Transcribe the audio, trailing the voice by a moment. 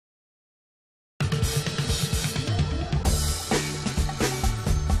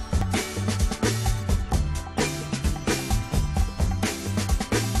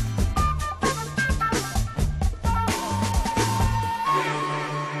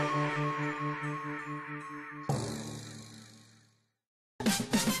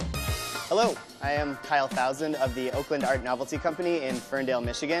Hello, I am Kyle Thousand of the Oakland Art Novelty Company in Ferndale,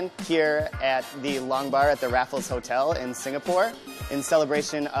 Michigan, here at the Long Bar at the Raffles Hotel in Singapore in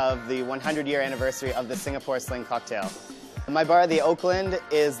celebration of the 100-year anniversary of the Singapore Sling cocktail. My bar, the Oakland,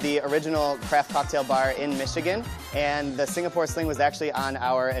 is the original craft cocktail bar in Michigan, and the Singapore Sling was actually on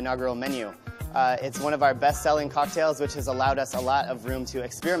our inaugural menu. It's one of our best-selling cocktails, which has allowed us a lot of room to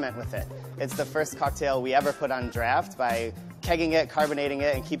experiment with it. It's the first cocktail we ever put on draft by kegging it, carbonating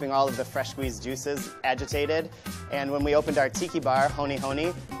it, and keeping all of the fresh squeezed juices agitated. And when we opened our tiki bar, Honi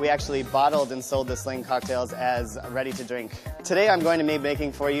Honi, we actually bottled and sold the Sling cocktails as ready to drink. Today I'm going to be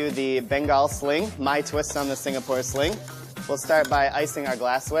making for you the Bengal Sling, my twist on the Singapore Sling. We'll start by icing our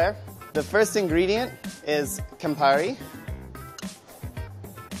glassware. The first ingredient is Campari,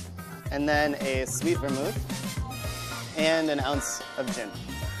 and then a sweet vermouth, and an ounce of gin.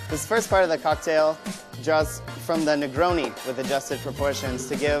 This first part of the cocktail draws from the Negroni with adjusted proportions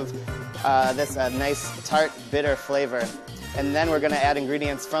to give this a nice tart, bitter flavor. And then we're going to add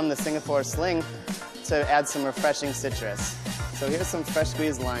ingredients from the Singapore Sling to add some refreshing citrus. So here's some fresh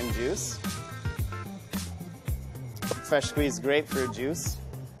squeezed lime juice, fresh squeezed grapefruit juice.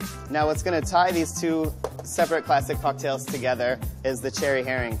 Now what's going to tie these two separate classic cocktails together is the cherry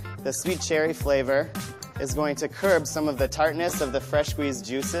herring. The sweet cherry flavor is going to curb some of the tartness of the fresh squeezed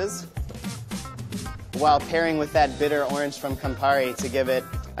juices while pairing with that bitter orange from Campari to give it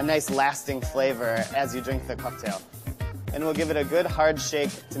a nice lasting flavor as you drink the cocktail. And we'll give it a good hard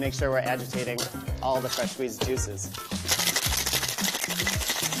shake to make sure we're agitating all the fresh squeezed juices.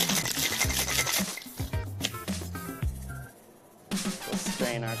 We'll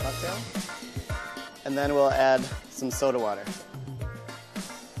strain our cocktail, and then we'll add some soda water.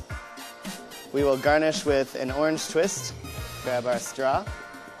 We will garnish with an orange twist. Grab our straw.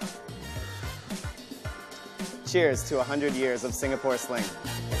 Cheers to 100 years of Singapore Sling.